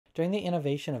During the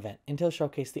innovation event, Intel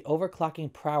showcased the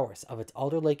overclocking prowess of its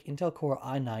Alder Lake Intel Core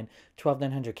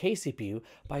i9-12900K CPU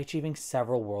by achieving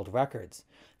several world records.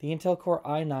 The Intel Core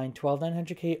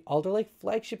i9-12900K Alder Lake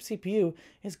flagship CPU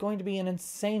is going to be an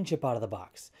insane chip out of the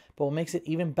box, but what makes it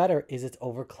even better is its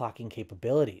overclocking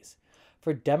capabilities.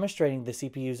 For demonstrating the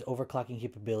CPU's overclocking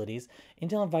capabilities,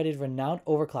 Intel invited renowned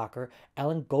overclocker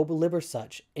Alan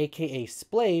Gobelibersuch, aka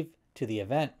Splave, to the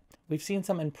event. We've seen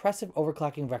some impressive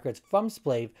overclocking records from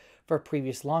Splave for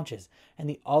previous launches, and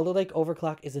the Alder Lake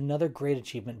overclock is another great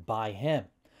achievement by him.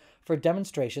 For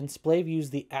demonstration, Splave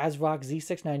used the ASRock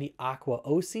Z690 Aqua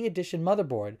OC Edition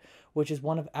motherboard, which is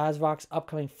one of ASRock's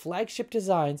upcoming flagship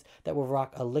designs that will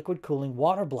rock a liquid cooling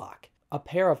water block. A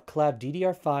pair of collab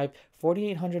DDR5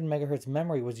 4800 MHz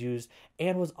memory was used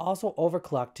and was also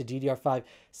overclocked to DDR5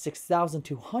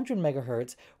 6200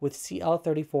 MHz with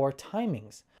CL34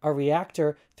 timings. A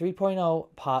reactor 3.0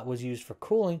 pot was used for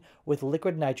cooling with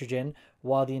liquid nitrogen,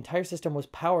 while the entire system was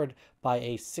powered by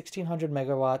a 1600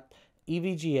 megawatt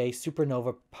EVGA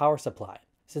supernova power supply.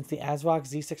 Since the ASRock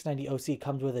Z690 OC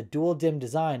comes with a dual DIMM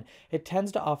design, it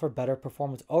tends to offer better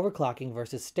performance overclocking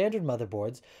versus standard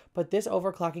motherboards, but this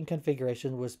overclocking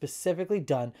configuration was specifically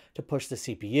done to push the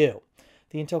CPU.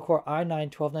 The Intel Core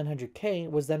i9-12900K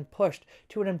was then pushed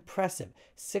to an impressive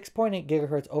 6.8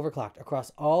 GHz overclocked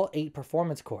across all 8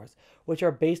 performance cores, which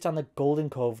are based on the Golden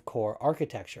Cove core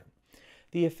architecture.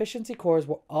 The efficiency cores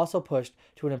were also pushed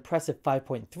to an impressive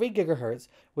 5.3 GHz,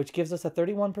 which gives us a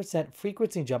 31%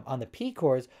 frequency jump on the P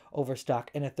cores over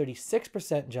stock and a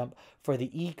 36% jump for the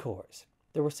E cores.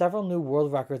 There were several new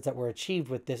world records that were achieved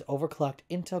with this overclocked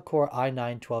Intel Core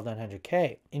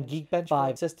i9-12900K. In Geekbench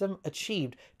 5, system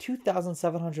achieved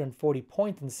 2,740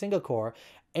 points in single core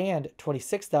and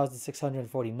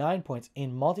 26,649 points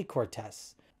in multi-core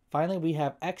tests. Finally, we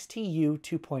have XTU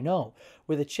 2.0,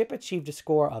 where the chip achieved a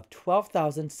score of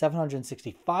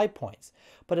 12,765 points,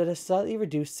 but at a slightly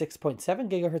reduced 6.7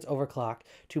 GHz overclock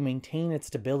to maintain its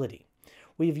stability.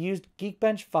 We've used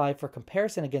Geekbench 5 for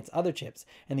comparison against other chips,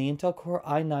 and the Intel Core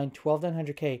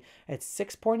i9-12900K at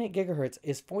 6.8 GHz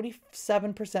is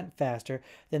 47% faster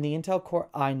than the Intel Core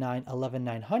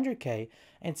i9-11900K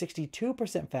and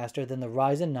 62% faster than the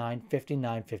Ryzen 9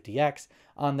 5950X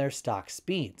on their stock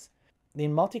speeds.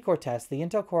 In multi-core tests, the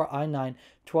Intel Core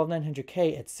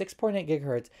i9-12900K at 6.8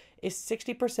 GHz is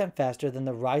 60% faster than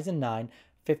the Ryzen 9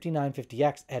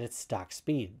 5950X at its stock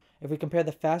speed. If we compare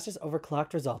the fastest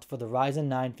overclocked results for the Ryzen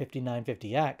 9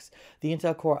 5950X, the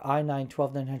Intel Core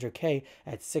i9-12900K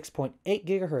at 6.8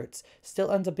 GHz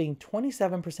still ends up being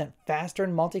 27% faster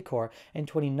in multi-core and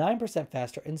 29%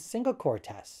 faster in single-core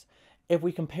tests. If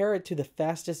we compare it to the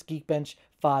fastest Geekbench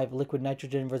 5 liquid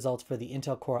nitrogen results for the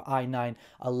Intel Core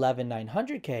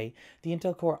i9-11900K, the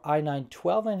Intel Core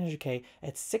i9-12900K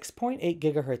at 6.8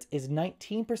 GHz is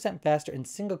 19% faster in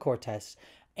single-core tests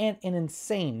and an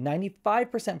insane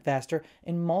 95% faster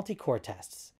in multi-core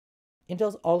tests.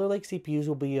 Intel's Alder Lake CPUs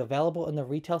will be available in the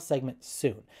retail segment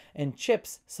soon, and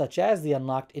chips such as the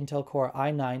unlocked Intel Core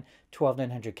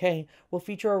i9-12900K will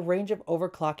feature a range of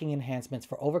overclocking enhancements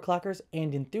for overclockers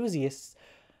and enthusiasts.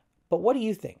 But what do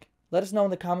you think? Let us know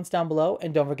in the comments down below,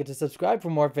 and don't forget to subscribe for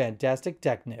more fantastic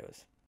tech news.